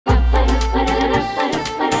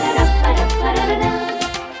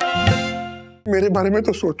मेरे बारे में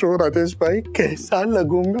तो सोचो राजेश भाई, कैसा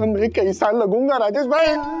लगूंगा मैं, कैसा लगूंगा राजेश भाई।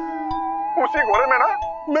 उसी घोड़े में ना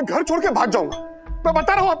मैं घर छोड़ के भाग जाऊंगा, मैं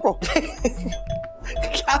बता रहा हूँ आपको।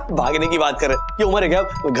 क्या भागने की बात कर रहे, ये उम्र है क्या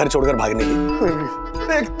घर छोड़कर भागने की?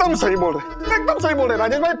 एकदम सही बोल रहे, एकदम सही बोल रहे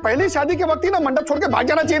राजेश भाई। पहली शादी के वक्त ही ना मंडप छोड़ के भाग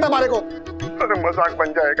जाना चाहिए था हमारे को। अरे मजाक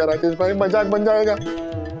बन जाएगा राजेश भाई, मजाक बन जाएगा।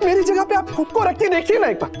 मेरी जगह पे आप खुद को रख के देखिए ना,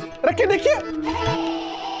 एक बार रख के देखिए।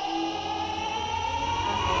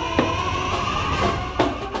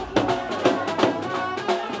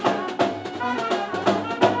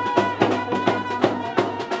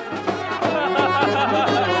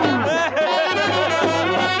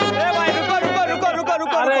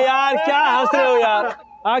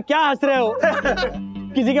 क्या हंस रहे हो?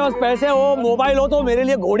 किसी के पास पैसे हो, मोबाइल हो तो मेरे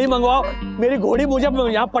लिए घोड़ी मंगवाओ। मेरी घोड़ी मुझे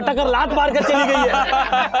यहाँ पटक कर लात मार कर चली गई है।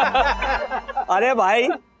 अरे भाई,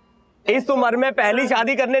 इस उम्र में पहली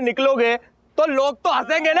शादी करने निकलोगे तो लोग तो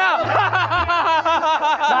हंसेंगे ना।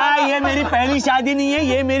 भाई ये मेरी पहली शादी नहीं है,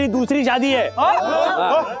 ये मेरी दूसरी शादी है।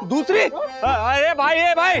 दूसरी? अरे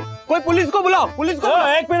भाई, कोई पुलिस को बुलाओ, पुलिस को बुलाओ।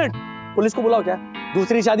 एक मिनट, पुलिस को बुलाओ क्या?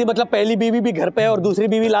 दूसरी शादी मतलब पहली बीवी भी घर पे है और दूसरी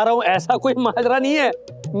बीवी ला रहा हूँ, ऐसा कोई माजरा नहीं है।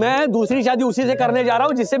 मैं दूसरी शादी उसी से करने जा रहा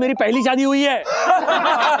हूँ जिससे मेरी पहली शादी हुई है।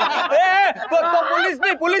 तो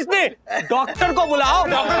पुलिस नहीं, डॉक्टर को बुलाओ,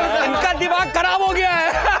 इनका दिमाग खराब हो गया है।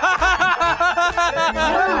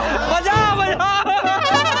 मजा।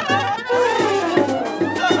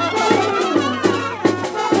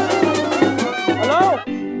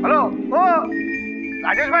 हेलो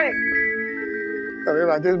राजेश भाई। अरे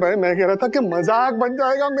राजेश भाई, मैं कह रहा था कि मजाक बन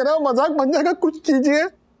जाएगा, मेरा मजाक बन जाएगा, कुछ कीजिए,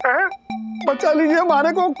 बचा लीजिए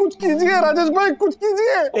हमारे को, कुछ कीजिए राजेश भाई, कुछ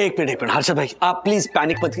कीजिए। एक मिनट हर्षद भाई, आप प्लीज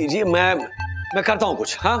पैनिक मत कीजिए, मैं करता हूँ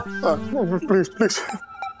कुछ। हाँ प्लीज।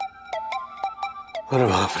 अरे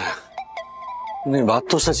बाप रे, नहीं बात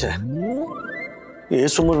तो सच है।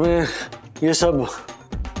 इस उम्र में ये सब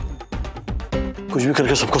कुछ भी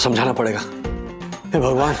करके सबको समझाना पड़ेगा। हे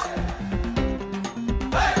भगवान,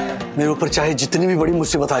 मेरे ऊपर चाहे जितनी भी बड़ी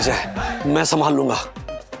मुसीबत आ जाए मैं संभाल लूंगा,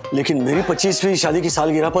 लेकिन मेरी 25वीं शादी की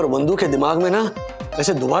सालगिरह पर बंधु के दिमाग में ना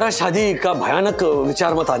ऐसे दोबारा शादी का भयानक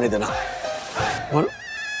विचार मत आने देना। और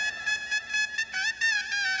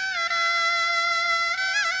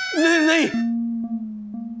नहीं,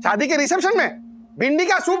 शादी के रिसेप्शन में भिंडी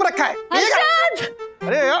का सूप रखा है। हर्षद!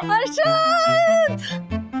 अरे यार हर्षद!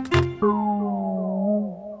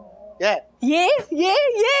 ये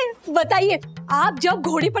बताइए, आप जब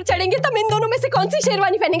घोड़ी पर चढ़ेंगे तब इन दोनों में से कौन सी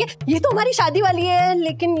शेरवानी पहनेंगे? ये तो हमारी शादी वाली है,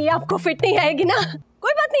 लेकिन ये आपको फिट नहीं आएगी ना।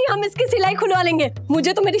 कोई बात नहीं, हम इसकी सिलाई खुलवा लेंगे।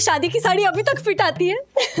 मुझे तो मेरी शादी की साड़ी अभी तक फिट आती है।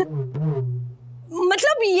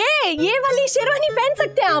 मतलब ये वाली शेरवानी पहन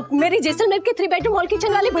सकते हैं आप। मेरी जैसलमेर के 3 बेडरूम हॉल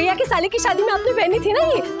किचन वाले भैया की साली की शादी में आपने पहनी थी ना,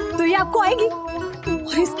 ये तो ये आपको आएगी।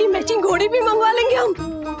 और इसकी मैचिंग घोड़ी भी मंगवा लेंगे हम।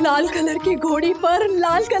 लाल कलर की घोड़ी पर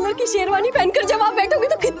लाल कलर की शेरवानी पहनकर जब आप बैठोगे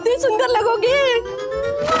तो कितनी सुंदर लगोगे।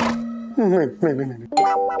 नहीं।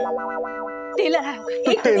 टेलर है,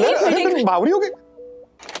 एक बावरी हो गई।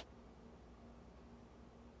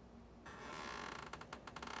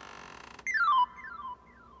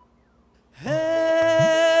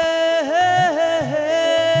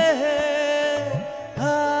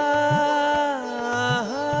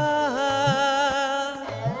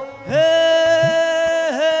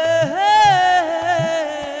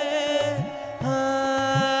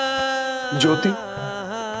 ज्योति,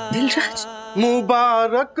 दिलराज,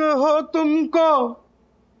 मुबारक हो तुमको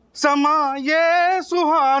समा ये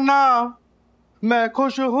सुहाना, मैं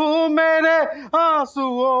खुश हूँ मेरे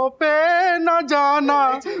आंसुओं पे न जाना।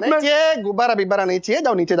 मैं गुब्बारा बिब्बारा नहीं चाहिए,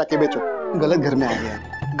 जाओ नीचे जाके बेचो। गलत घर में आ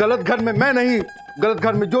गया। गलत घर में मैं नहीं, गलत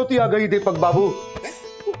घर में ज्योति आ गई। दीपक बाबू।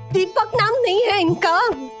 दीपक नाम नहीं है इनका,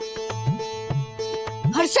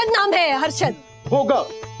 हर्षद नाम है। हर्षद होगा,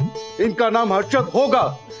 इनका नाम हर्षद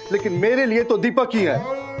होगा, लेकिन मेरे लिए तो दीपक ही है,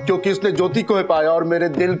 क्योंकि इसने ज्योति को है पाया और मेरे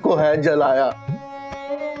दिल को है जलाया।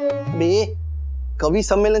 बे, कवि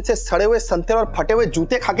सम्मेलन से सड़े हुए संतरे और फटे हुए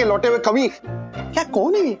जूते खा के लौटे हुए कवि, क्या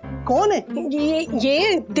कौन है? कौन है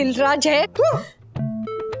ये दिलराज है।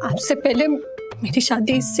 आपसे पहले मेरी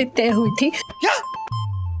शादी इससे तय हुई थी। क्या?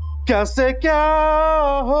 कैसे क्या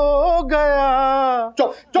हो गया?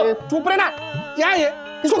 चुप रहना। क्या है ये?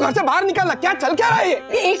 इसको घर से बाहर निकालना। क्या चल क्या रहा है ये?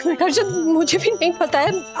 एक मिनट हर्षद, मुझे भी नहीं पता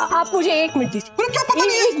है, आप मुझे 1 मिनट दीजिए। क्या पता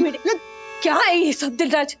नहीं? 1 मिनट। क्या है ये सब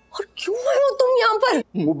दिलराज, और क्यों आए हो तुम यहाँ पर?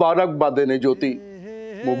 मुबारकबाद देने ज्योति,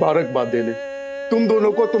 मुबारकबाद देने। तुम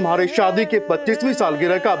दोनों को तुम्हारी शादी के 25वीं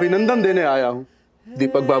सालगिरह का अभिनंदन देने आया हूँ।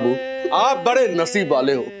 दीपक बाबू, आप बड़े नसीब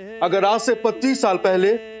वाले हो। अगर आज से 25 साल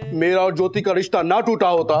पहले मेरा और ज्योति का रिश्ता ना टूटा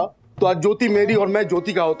होता तो आज ज्योति मेरी और मैं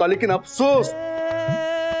ज्योति का होता, लेकिन अफसोस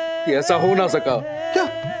कि ऐसा हो ना सका। क्या?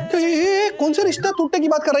 ये कौन से रिश्ता टूटने की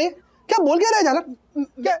बात कर रही है? क्या बोल क्या रहा है जानक?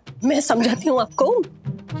 क्या? मैं समझाती हूँ आपको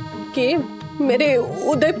कि मेरे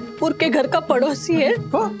उदयपुर के घर का पड़ोसी है।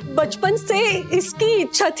 बचपन से इसकी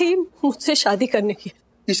इच्छा थी मुझसे शादी करने की।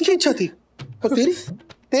 इसकी इच्छा थी? और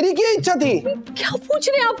तेरी क्या इच्छा थी? क्या पूछ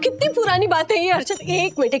रहे हैं आप? कितनी पुरानी बात है ये हर्षद।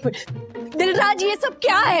 एक मिनट दिलराज, ये सब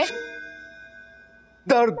क्या है?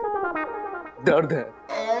 दर्द है।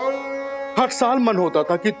 हर साल मन होता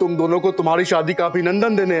था कि तुम दोनों को तुम्हारी शादी का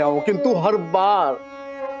अभिनंदन देने आऊं, किंतु हर बार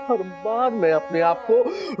मैं अपने आप को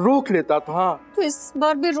रोक लेता था। तो इस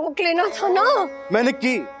बार भी रोक लेना था ना। मैंने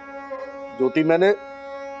की ज्योति, मैंने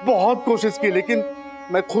बहुत कोशिश की, लेकिन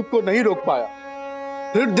मैं खुद को नहीं रोक पाया।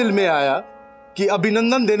 फिर दिल में आया कि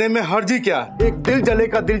अभिनंदन देने में हर्जी क्या। एक दिल जले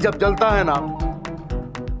का दिल जब जलता है ना,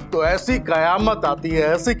 तो ऐसी कयामत आती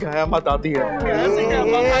है, ऐसी कयामत आती है।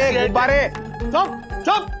 गुब्बारे,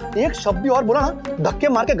 चुप, एक शब्द भी और बोला धक्के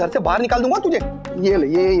मार के घर से बाहर निकाल दूंगा तुझे। ये ले,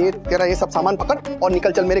 ये तेरा ये सब सामान पकड़ और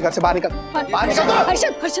निकल, चल मेरे घर से बाहर निकल। हर्षद,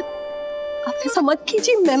 आप ऐसा मत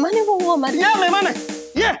कीजिए, मेहमान है वो हमारे। क्या मेहमान है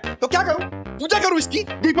ये? तो क्या करूं? पूजा करूं इसकी?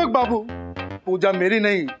 दीपक बाबू, पूजा मेरी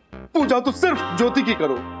नहीं, पूजा तो सिर्फ ज्योति की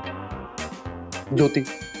करो। ज्योति,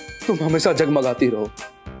 तुम हमेशा जगमगाती रहो,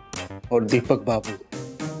 और दीपक बाबू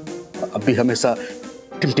अभी हमेशा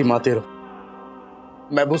टिमटिमाते रहो।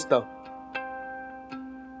 मैं बुझता हूं।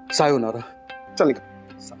 सायोनारा। चल निकल,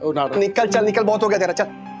 सायोनारा। निकल, चल निकल, बहुत हो गया तेरा।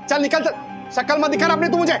 चल निकल, चल। शक्ल मत दिखा अपने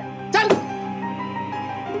तू मुझे। चल।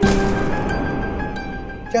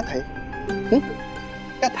 क्या था ये?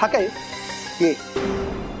 क्या था क्या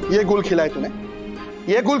ये गुल खिलाए तूने?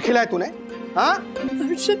 ये गुल खिलाए तूने? हाँ?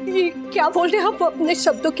 हर्षद, ये क्या बोल रहे हैं आप? अपने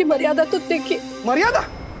शब्दों की मर्यादा तो देखिए। मर्यादा?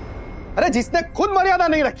 अरे जिसने खुद मर्यादा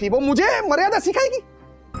नहीं रखी वो मुझे मर्यादा सिखाएगी?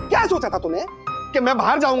 क्या सोचा था तूने कि मैं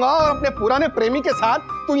बाहर जाऊंगा और अपने पुराने प्रेमी के साथ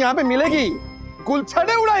तू यहाँ पे मिलेगी,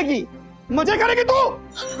 गुलछड़े उड़ाएगी, मजे करेगी तू?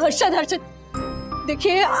 हर्षद,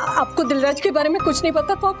 देखिए आपको दिलराज के बारे में कुछ नहीं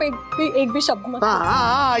पता, तो आप एक भी शब्द मत।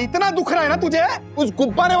 हाँ, इतना दुख रहा है ना तुझे उस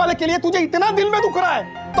गुब्बारे वाले के लिए, तुझे इतना दिल में दुख रहा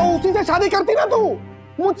है, तो उसी से शादी करती ना तू।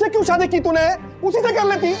 मुझसे क्यों शादी की तूने? उसी से कर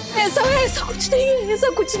लेती। ऐसा कुछ नहीं है, ऐसा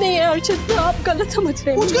कुछ नहीं है हर्षद, आप गलत समझ रहे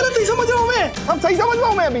हैं। कुछ गलत नहीं समझ रहा हूँ मैं, सब सही समझ रहा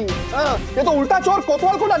हूँ मैं अभी। ये तो उल्टा चोर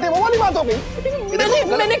कोतवाल को डांटे वो वाली बात हो गई।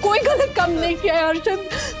 मैंने कोई गलत काम नहीं किया है हर्षद,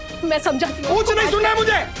 मैं समझाती हूँ। कुछ नहीं सुनना है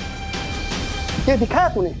मुझे। ये दिखाया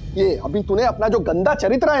तूने, ये अभी तूने अपना जो गंदा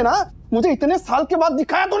चरित्र है ना, मुझे इतने साल के बाद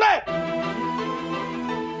दिखाया तूने।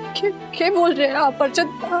 क्या बोल रहे हैं आप हर्षद?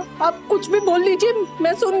 आप कुछ भी बोल लीजिए,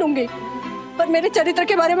 मैं सुन लूंगी, पर मेरे चरित्र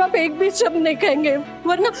के बारे में आप एक भी शब्द नहीं कहेंगे,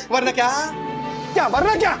 वरना क्या?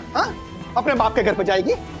 वरना क्या? हाँ? अपने बाप के घर पे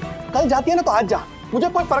जाएगी, कल जाती है ना तो आज जा, मुझे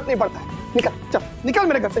कोई फर्क नहीं पड़ता है। निकल, चल निकल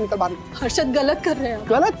मेरे घर से, निकल बाहर। हर्षद, गलत कर रहे हैं।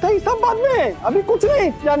 गलत सही सब बाद में, अभी कुछ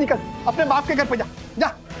नहीं। जा निकल, अपने बाप के घर पे जा।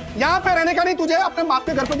 यहाँ पे रहने का नहीं तुझे, अपने बाप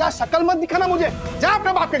के घर पे जा। शक्ल मत दिखाना मुझे, जा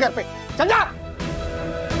अपने बाप के घर पे, चल जा।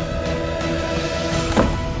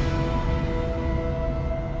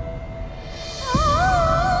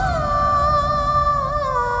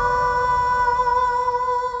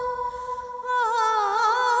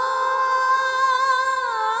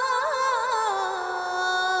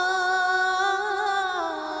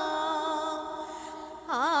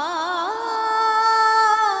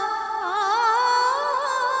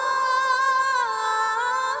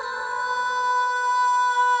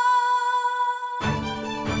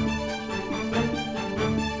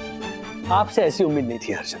 आपसे ऐसी उम्मीद नहीं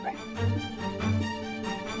थी हर्षद भाई।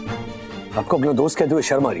 आपको अपना दोस्त कहते हुए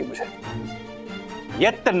शर्म आ रही है मुझे।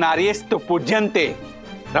 यत्र नार्यस्तु पूज्यन्ते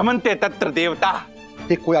रमन्ते तत्र देवता।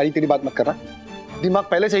 देख, कोई आड़ी तेरी बात मत कर रहा, दिमाग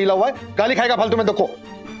पहले से हिला हुआ है, गाली खाएगा फालतू में। देखो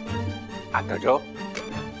तो जो,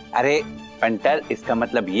 अरे पंटर, इसका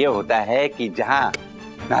मतलब ये होता है कि जहाँ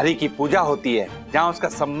नारी की पूजा होती है, जहाँ उसका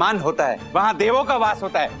सम्मान होता है, वहाँ देवों का वास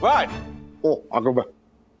होता है। व्हाट? ओ आगे बढ़,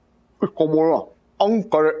 इसको बोलना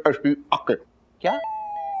करे ऐसी आके। क्या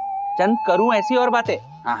चंद करूं ऐसी और बातें?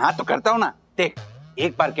 हाँ तो करता हूं ना। देख,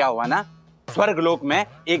 एक बार क्या हुआ ना, स्वर्ग लोक में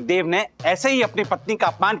एक देव ने ऐसे ही अपनी पत्नी का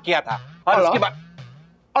अपमान किया था, और उसके बाद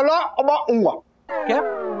क्या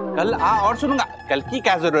कल और सुनूंगा। कल की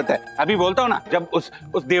क्या जरूरत है, अभी बोलता हूँ ना। जब उस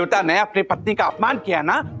देवता ने अपनी पत्नी का अपमान किया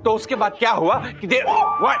ना, तो उसके बाद क्या हुआ कि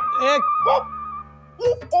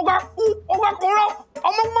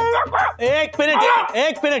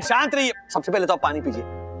एक मिनट शांत रहिए। सबसे पहले तो आप पानी पीजिए।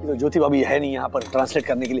 ये तो ज्योति भाभी है नहीं यहाँ पर ट्रांसलेट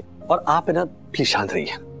करने के लिए, और आप है ना प्लीज शांत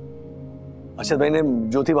रहिए। अर्षद भाई ने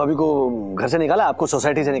ज्योति भाभी को घर से निकाला, आपको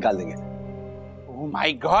सोसाइटी से निकाल देंगे। Oh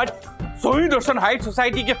my God, Soni Darshan height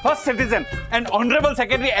society के first citizen and honourable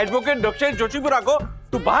secretary advocate doctor Joshipura को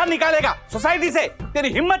तू बाहर निकालेगा सोसाइटी से? तेरी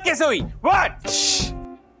हिम्मत कैसे हुई? व्हाट?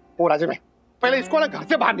 ओ राजेश भाई, पहले इसको ना घर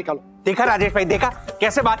से बाहर निकालो। देखा राजेश भाई, देखा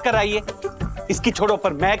कैसे बात कर रही है? इसकी छोड़ो,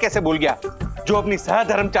 पर मैं कैसे भूल गया? जो अपनी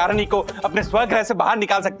सहधर्मचारिणी को अपने स्वगृह से बाहर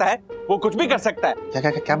निकाल सकता है वो कुछ भी कर सकता है। क्या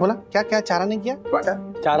क्या क्या बोला? क्या क्या चारा नहीं किया?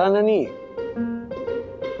 चाराना नहीं,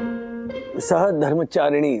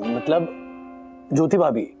 सहधर्मचारिणी मतलब ज्योति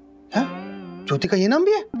भाभी। ज्योति का ये नाम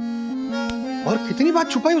भी है? और कितनी बात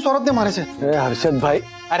छुपाई उस औरत ने हमारे से। हर्षद भाई,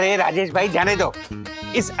 अरे राजेश भाई जाने दो,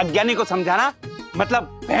 इस अज्ञानी को समझाना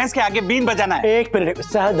मतलब भैंस के आगे बीन बजाना है। एक मिनट,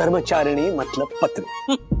 सहधर्मचारिणी मतलब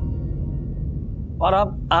पत्नी। और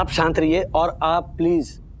अब आप शांत रहिए और आप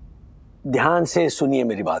प्लीज ध्यान से सुनिए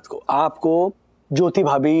मेरी बात को। आपको ज्योति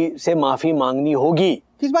भाभी से माफी मांगनी होगी।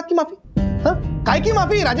 किस बात की माफी? काय की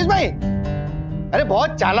माफी राजेश भाई? अरे बहुत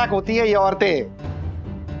चालाक होती है ये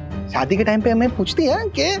औरतें। शादी के टाइम पे हमें पूछती है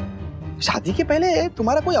कि शादी के पहले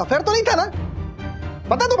तुम्हारा कोई अफेयर तो नहीं था ना?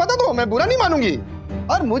 बता दो, मैं बुरा नहीं मानूंगी।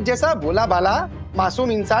 और मुझ जैसा भोला भाला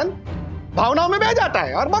मासूम इंसान भावनाओं में बह जाता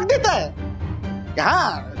है और बक देता है।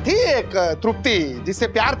 यहाँ थी एक तृप्ति जिससे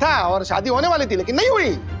प्यार था और शादी होने वाली थी, लेकिन नहीं हुई।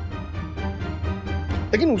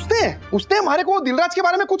 लेकिन उसने हमारे को दिलराज के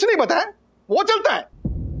बारे में कुछ नहीं बताया, वो चलता है।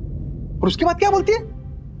 और उसके बाद क्या बोलती है?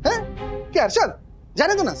 कि हर्षद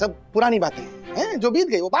जाने दो ना, सब पुरानी बातें हैं, जो बीत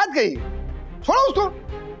गई वो बात गई, छोड़ो उसको।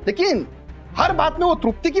 लेकिन हर बात में वो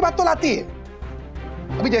तृप्ति की बात तो लाती है।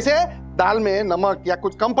 अभी जैसे दाल में नमक या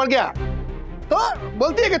कुछ कम पड़ गया तो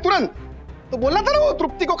बोलती है कि तुरंत, तो बोलना था ना वो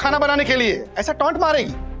तृप्ति को खाना बनाने के लिए, ऐसा टॉन्ट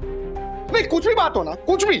मारेगी। नहीं, कुछ भी बात हो ना,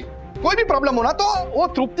 कुछ भी कोई भी प्रॉब्लम हो ना, तो वो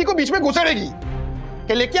तृप्ति को बीच में घुसेड़ेगी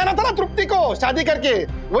कि लेके आना था ना तृप्ति को शादी करके,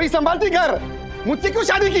 वही संभालती घर, मुझसे क्यों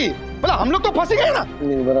शादी की? बोला हम लोग तो फंस गए ना।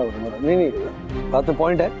 नहीं बराबर, नहीं बात में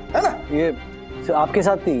पॉइंट है ना? ये आपके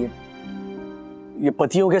साथ नहीं, ये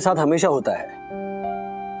पतियों के साथ हमेशा होता है।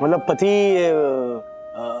 मतलब पति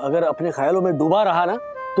अगर अपने ख्यालों में डूबा रहा ना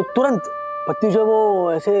तो तुरंत पत्नी जो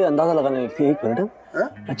वो ऐसे अंदाजा लगाने लगती है। एक मिनट,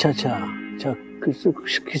 अच्छा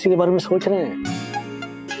किसी के बारे में सोच रहे हैं?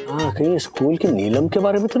 हाँ, कहीं स्कूल के नीलम के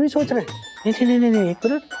बारे में तो नहीं सोच रहे? नहीं, एक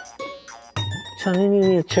मिनट। अच्छा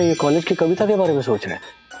नहीं, अच्छा ये कॉलेज की कविता के बारे में सोच रहे हैं?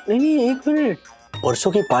 नहीं, एक मिनट।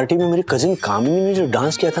 परसों की पार्टी में मेरी कजिन कामिनी ने जो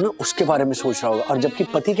डांस किया था ना, उसके बारे में सोच रहा होगा। और जबकि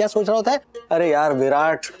पति क्या सोच रहा होता है? अरे यार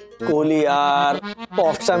विराट कोहली यार,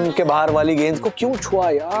 ऑप्शन के बाहर वाली गेंद को क्यों छुआ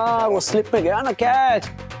यार, वो स्लिप में गया ना कैच।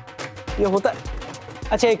 ये होता है।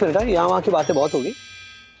 अच्छा एक मिनट, यहाँ वहां की बातें बहुत होगी।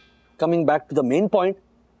 Coming back to the main point,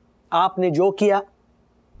 आपने जो किया,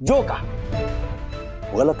 जो कहा,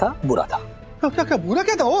 गलत था, बुरा था। क्या बुरा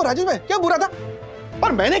क्या था? ओ राजेश भाई, क्या बुरा था?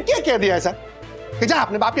 और मैंने क्या कह दिया ऐसा कि जा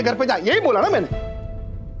अपने बाप के घर पे जा? यही बोला ना मैंने,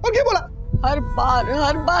 और क्या बोला?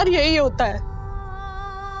 हर बार यही होता है।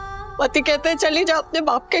 पति कहते हैं चली जा अपने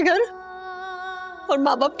बाप के घर, और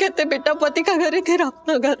माँ बाप कहते हैं बेटा पति का घर है, तेरा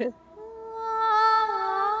अपना घर है।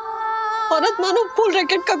 औरत मानो फूल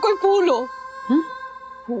रैकेट का कोई फूल हो।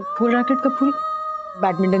 फूल रैकेट का फूल?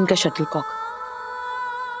 बैडमिंटन का शटलकॉक।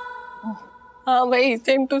 हाँ वही,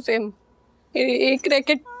 सेम टू सेम। एक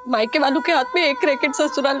रैकेट मायके वालों के हाथ में, एक रैकेट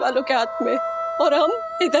ससुराल वालों के हाथ में, और हम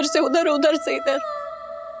इधर से उधर, उधर से इधर।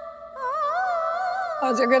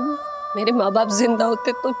 आज अगर मेरे माँ बाप जिंदा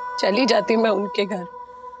होते तो चली जाती मैं उनके घर,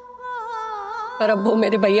 पर अब वो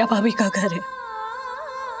मेरे भैया भाभी का घर है।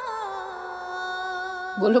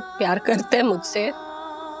 वो लोग प्यार करते हैं मुझसे,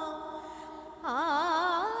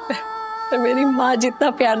 पर मेरी माँ जितना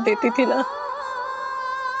प्यार देती थी ना,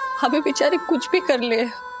 हमें बेचारी कुछ भी कर ले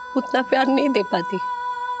उतना प्यार नहीं दे पाती।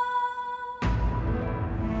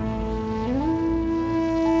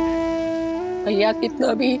 भैया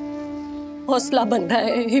कितना भी हौसला बन रहा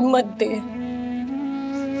है, हिम्मत दे,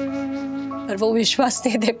 पर वो विश्वास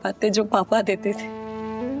नहीं दे पाते जो पापा देते थे।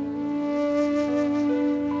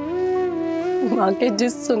 माँ के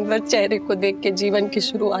जिस सुंदर चेहरे को देख के जीवन की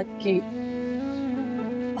शुरुआत की,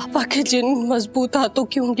 पापा के जिन मजबूत हाथों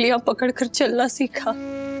की उंगलियां पकड़कर चलना सीखा,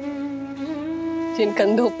 जिन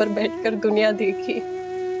कंधों पर बैठकर दुनिया देखी,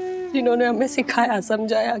 जिन्होंने हमें सिखाया,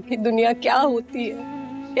 समझाया कि दुनिया क्या होती है,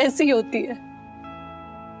 कैसी होती है।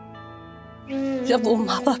 जब वो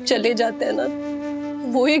माँ बाप चले जाते हैं ना,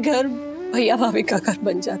 वो ही घर भैया भाभी का घर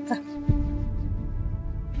बन जाता है।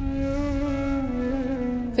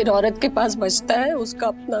 फिर औरत के पास बचता है उसका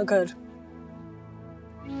अपना घर,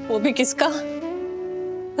 वो भी किसका?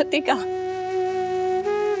 पति का।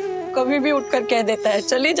 कभी भी उठकर कह देता है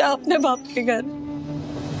चले जा अपने बाप के घर।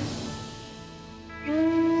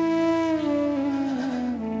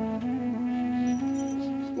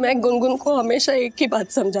 मैं गुनगुन को हमेशा एक ही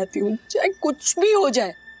बात समझाती हूँ, चाहे कुछ भी हो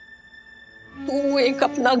जाए, तू एक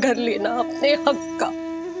अपना घर लेना अपने हक का।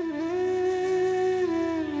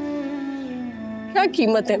 क्या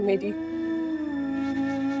कीमत है मेरी?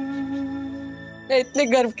 मैं इतने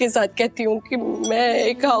गर्व के साथ कहती हूँ कि मैं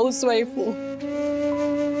एक हाउसवाइफ हूँ।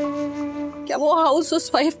 क्या वो हाउस उस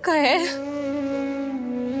वाइफ का है?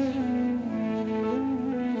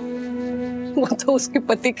 वो तो उसके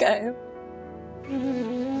पति का है।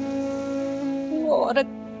 वो औरत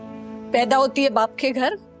पैदा होती है बाप के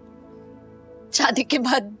घर, शादी के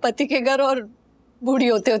बाद पति के घर, और बूढ़ी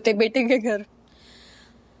होते होते बेटे के घर।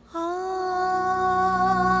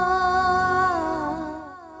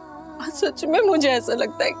 सच में मुझे ऐसा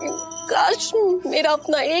लगता है कि काश मेरा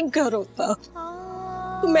अपना एक घर होता,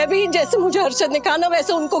 तो मैं भी जैसे मुझे हर्षद ने कहा ना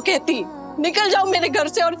वैसे उनको कहती, निकल जाओ मेरे घर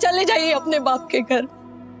से और चले जाइए अपने बाप के घर।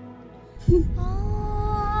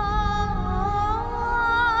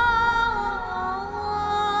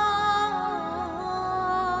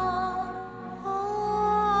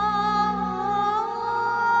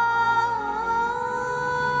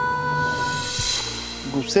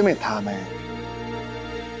 गुस्से में था मैं,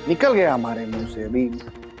 निकल गया हमारे मुंह से, अभी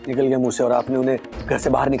निकल गया मुंह से, और आपने उन्हें घर से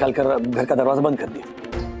बाहर निकाल कर घर का दरवाजा बंद कर दिया।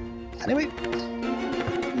 अरे भाई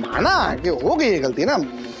माना कि हो गई है गलती ना,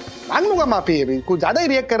 मांग लूंगा माफी। अभी कुछ ज्यादा ही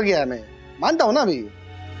रिएक्ट कर गया, मैं मानता हूँ ना। अभी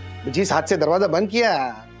जिस हाथ से दरवाजा बंद किया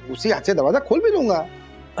उसी हाथ से दरवाजा खोल भी लूंगा।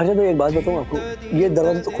 अच्छा तो एक बात बताऊं आपको, ये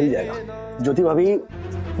दरवाजा तो खुल जाएगा, ज्योति भाभी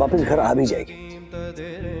वापस घर आ भी जाएगी,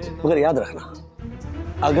 मगर याद रखना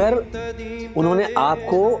अगर उन्होंने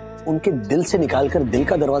आपको उनके दिल से निकालकर दिल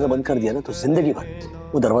का दरवाजा बंद कर दिया ना, तो जिंदगी भर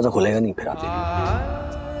वो दरवाजा खुलेगा नहीं फिर आपके।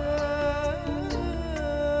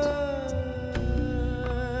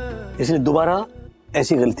 इसलिए दोबारा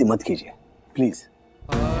ऐसी गलती मत कीजिए प्लीज।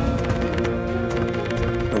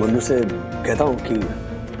 मैं बंधु से कहता हूं कि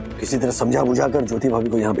किसी तरह समझा बुझा कर ज्योति भाभी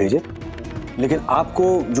को यहां भेजे, लेकिन आपको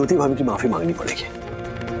ज्योति भाभी की माफी मांगनी पड़ेगी।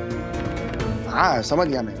 हाँ समझ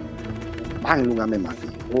गया, मैं मांग लूंगा मैं माफी।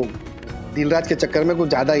 वो दिलराज के चक्कर में कुछ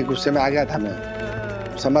ज्यादा ही गुस्से में आ गया था,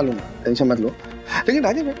 मैं संभालूंगा, टेंशन मत लो। लेकिन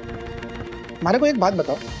राजेश भाई हमारे को एक बात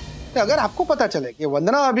बताओ कि अगर आपको पता चले कि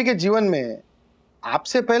वंदना अभी के जीवन में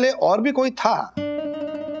आपसे पहले और भी कोई था,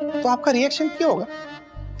 तो आपका रिएक्शन क्या होगा?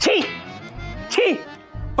 छी छी,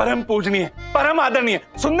 परम पूजनीय, परम आदरणीय,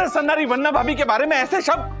 सुंदर सुंदरी वंदना भाभी के बारे में ऐसे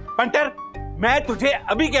शब्द। पंटर, मैं तुझे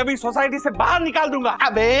अभी के अभी सोसाइटी से बाहर निकाल दूंगा।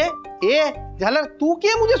 अबे ए झालर, तू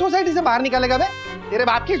क्या मुझे सोसाइटी से बाहर निकालेगा? बे तेरे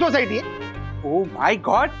बाप की सोसाइटी है। ओह माय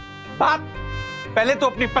गॉड, बाप? पहले तो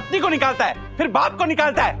अपनी पत्नी को निकालता है, फिर बाप को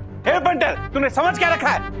निकालता है। हे पंटर, तूने समझ क्या रखा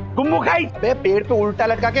है? गुम्मू खाई। अबे पेड़ पे उल्टा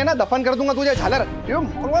लटका के ना दफन कर दूंगा तुझे झालर।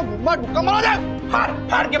 भुक्का मारो जा,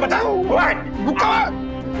 फाड़ के बता। भुक्का मार।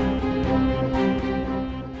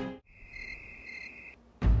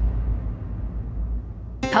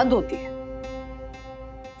 हद होती है,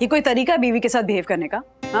 ये कोई तरीका है बीवी के साथ बिहेव करने का?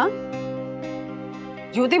 हाँ,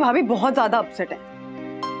 ज्योति भाभी बहुत ज्यादा अपसेट है,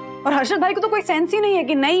 और हर्षद भाई को तो कोई सेंस ही नहीं है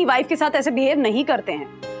कि नई वाइफ के साथ ऐसे बिहेव नहीं करते हैं।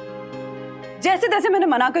 जैसे तैसे मैंने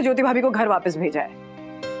मना कर ज्योति भाभी को घर वापस भेजा है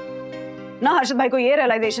ना। हर्षद भाई को ये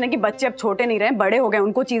रियलाइजेशन है कि बच्चे अब छोटे नहीं रहे, बड़े हो गए,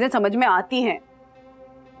 उनको चीजें समझ में आती हैं।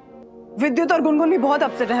 विद्युत और गुनगुन भी बहुत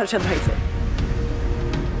अपसेट है हर्षद भाई से।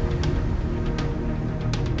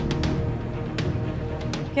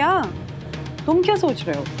 क्या तुम क्या सोच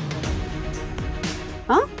रहे हो?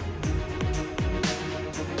 हाँ,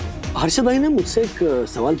 हर्षद भाई ने मुझसे एक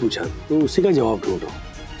सवाल पूछा, तो उसी का जवाब ढूंढो।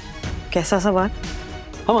 कैसा सवाल?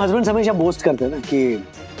 हम हस्बैंड हमेशा बोस्ट करते हैं ना कि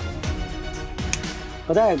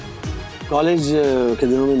पता है कॉलेज के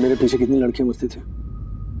दिनों में मेरे पीछे कितनी लड़कियां मस्ती थी।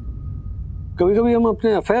 कभी कभी हम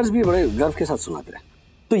अपने अफेयर्स भी बड़े गर्व के साथ सुनाते रहे।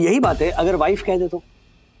 तो यही बात है अगर वाइफ कह दे तो।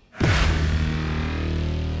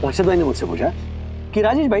 हर्षद भाई ने मुझसे पूछा कि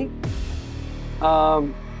राजेश भाई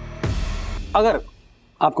अगर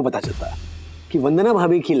आपको पता चलता है कि वंदना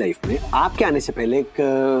भाभी की लाइफ में आपके आने से पहले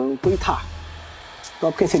कोई था, तो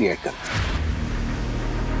आप कैसे रिएक्ट करते?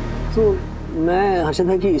 तो मैं हर्षद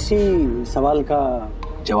भाई की इसी सवाल का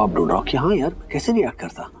जवाब ढूंढ रहा हूँ कि हाँ यार कैसे रिएक्ट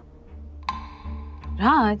करता।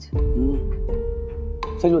 राज,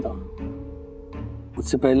 सच बताओ,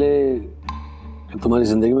 मुझसे पहले तुम्हारी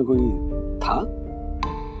जिंदगी में कोई था?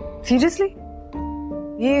 सीरियसली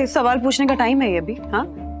ये सवाल पूछने का टाइम है ये अभी? हाँ,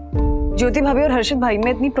 ज्योति भाभी और हर्षद भाई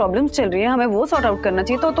में इतनी प्रॉब्लम्स चल रही है, हमें वो सॉर्ट आउट करना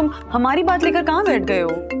चाहिए, तो तुम हमारी बात लेकर कहाँ बैठ गए हो?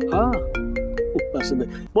 हाँ,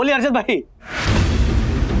 बोलिए हर्षद भाई,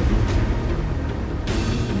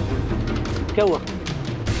 क्या हुआ?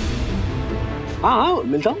 हाँ हाँ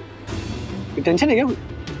मिलता हूँ, टेंशन है क्या कोई?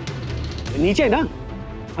 नीचे है ना?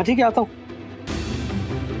 हाँ ठीक है, आता हूँ।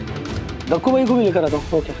 दक्कू भाई को भी लेकर आता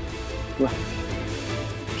हूँ। ओके,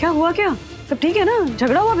 क्या हुआ? क्या सब ठीक है ना?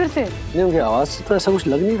 झगड़ा हुआ फिर से? नहीं, उनकी आवाज से तो ऐसा कुछ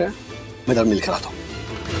लग नहीं रहा है। मैं इधर मिलकर आता हूँ।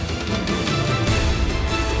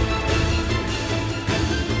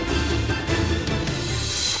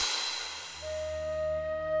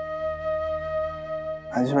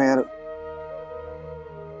 आज मैं यार,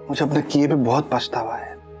 मुझे अपने किए पे बहुत पछतावा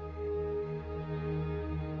है।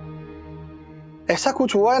 ऐसा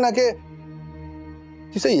कुछ हुआ है ना कि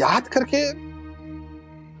जिसे याद करके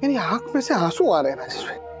मेरी आंख में से आंसू आ रहे हैं राजेश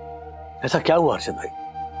भाई। ऐसा क्या हुआ हर्षद भाई?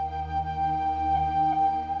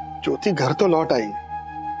 ज्योति घर तो लौट आई,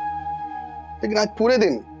 लेकिन आज पूरे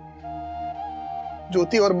दिन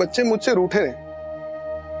ज्योति और बच्चे मुझसे रूठे रहे।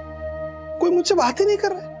 कोई मुझसे बात ही नहीं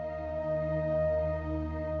कर रहे।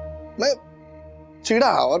 मैं चिढ़ा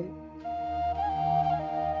और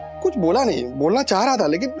कुछ बोला नहीं। बोलना चाह रहा था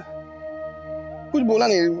लेकिन कुछ बोला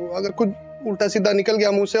नहीं। अगर कुछ उल्टा सीधा निकल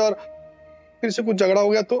गया मुंह से और फिर से कुछ झगड़ा हो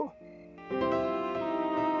गया तो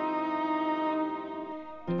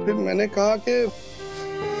फिर मैंने कहा कि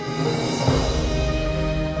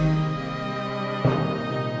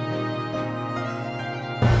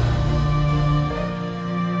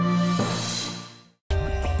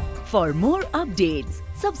For more updates,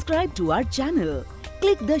 subscribe to our channel,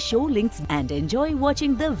 click the show links and enjoy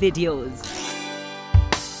watching the videos.